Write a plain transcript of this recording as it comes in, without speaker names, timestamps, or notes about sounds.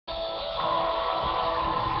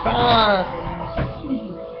Sfam.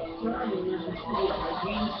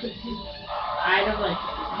 I don't like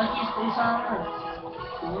luckiest place on earth.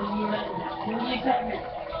 Really excitement.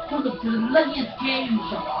 Welcome to the luckiest game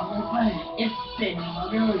show on the planet. It's been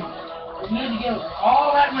millions. And you to give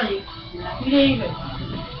all that money to Lucky David.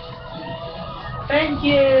 Thank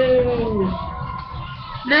you.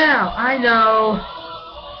 Now I know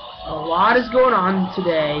a lot is going on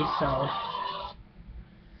today, so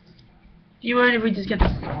do you mind if we just get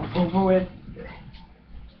this over with?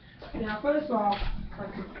 Now, first of all,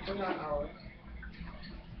 let's bring on our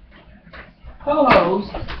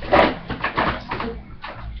co-host.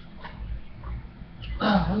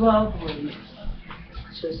 Hello, please.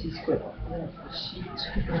 Jesse's good. She's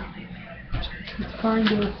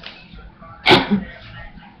kind of. I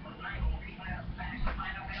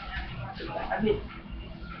mean,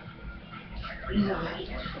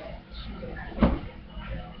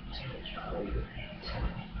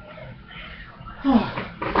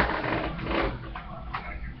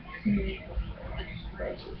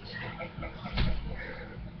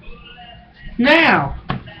 now,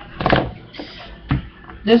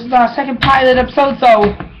 this is our second pilot episode,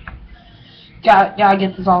 so gotta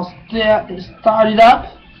get this all started up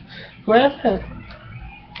with.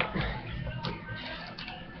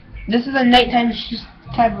 This is a nighttime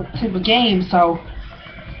type of game, so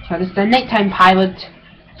this is the nighttime pilot.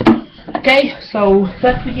 Okay, so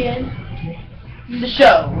let's begin the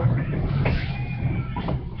show.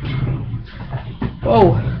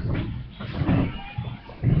 Oh.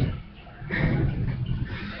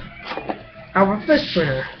 Our first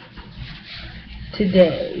winner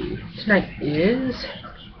tonight is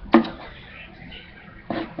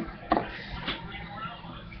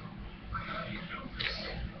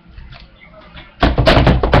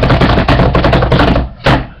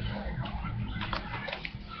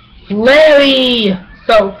Larry.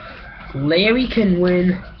 So Larry can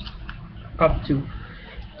win up to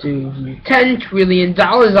 $10 trillion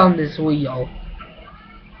on this wheel.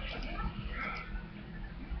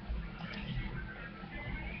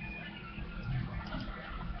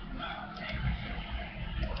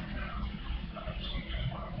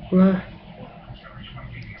 What?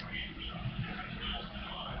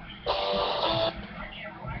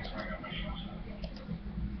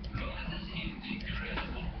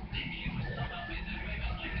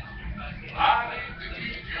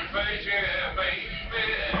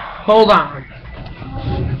 Hold on.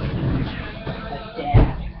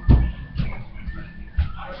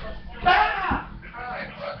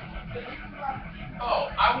 Oh,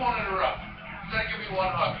 I won't interrupt. You gotta give me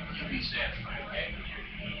one hug. You be satisfied, okay?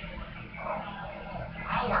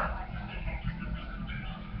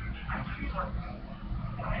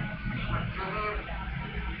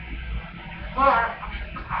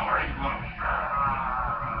 How are you?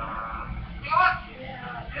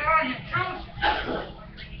 Yeah, you choose.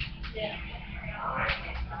 Yeah. All right.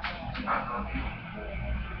 You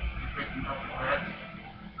picking up the bed?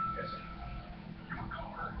 Yes.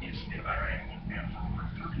 Yes, all right.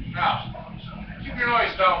 Now, keep your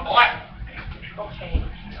noise down, boy. Okay.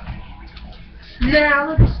 Now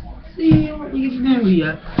let's see what we can do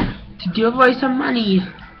here to give away some money.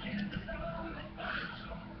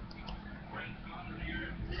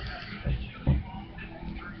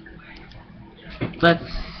 Let's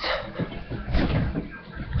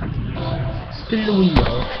spin the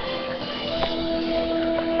wheel.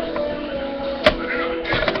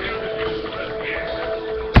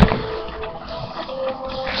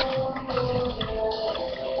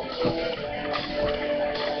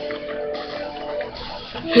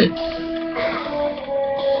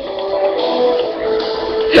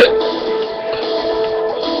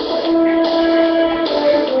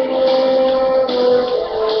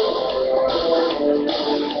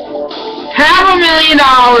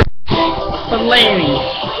 $500,000 for Larry.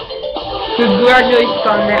 Congratulations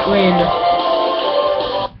on that win.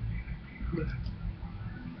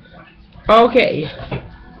 Okay.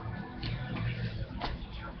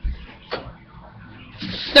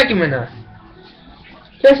 Second winner.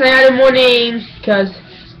 Guess I added more names because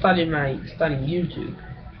starting YouTube.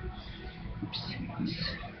 Oopsies.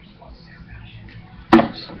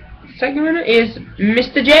 Second winner is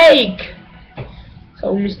Mr. Jake.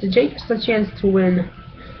 So Mr. Jake has the chance to win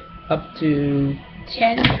up to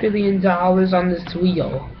 $10 trillion on this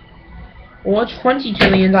wheel, or $20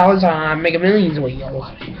 trillion on Mega Millions wheel.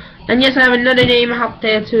 And yes, I have another name out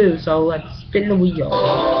there too. So let's spin the wheel.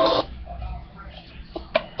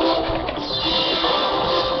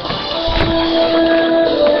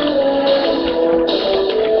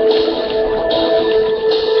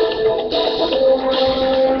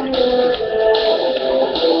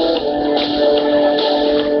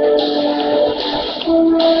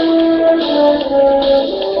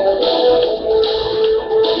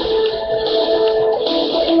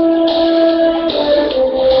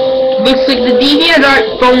 Looks like the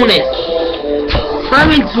DeviantArt bonus. That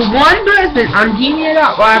means one person on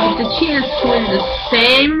DeviantArt will have the chance to win the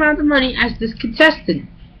same amount of money as this contestant.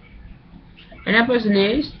 And that person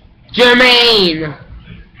is Jermaine.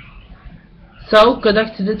 So, good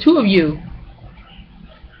luck to the two of you.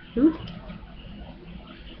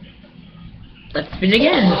 Let's spin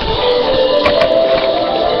again.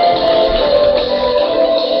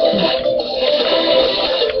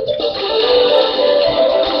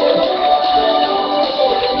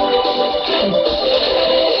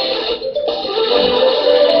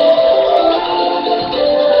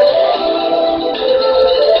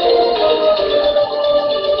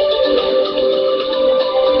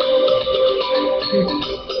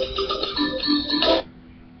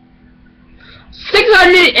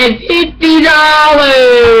 $650.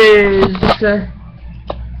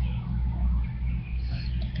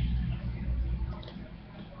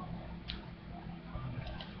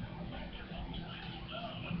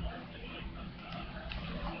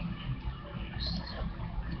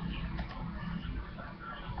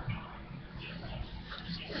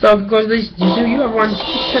 So, congratulations, you have won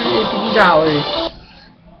 $650.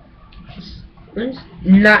 It's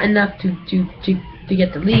not enough to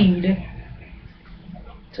get the lead.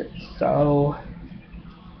 So,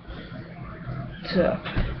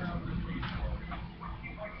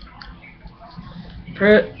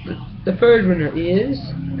 the first winner is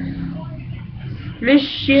Miss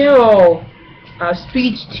Cheryl, a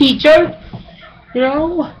speech teacher. You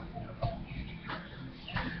know,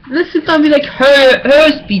 this is gonna be like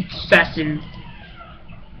her speech session.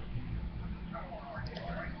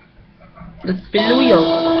 Let's spin the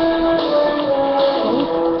wheel.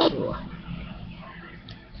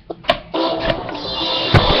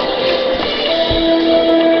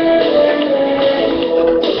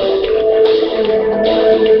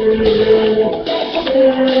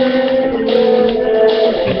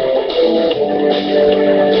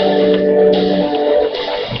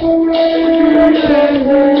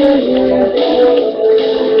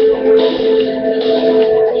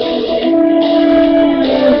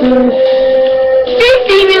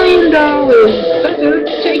 $50 million.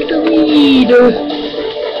 Let's take the lead.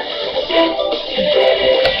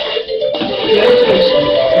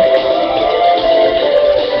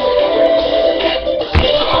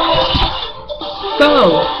 So,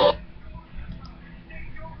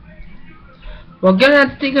 we're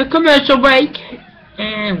gonna take a commercial break,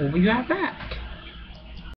 and we'll be right back.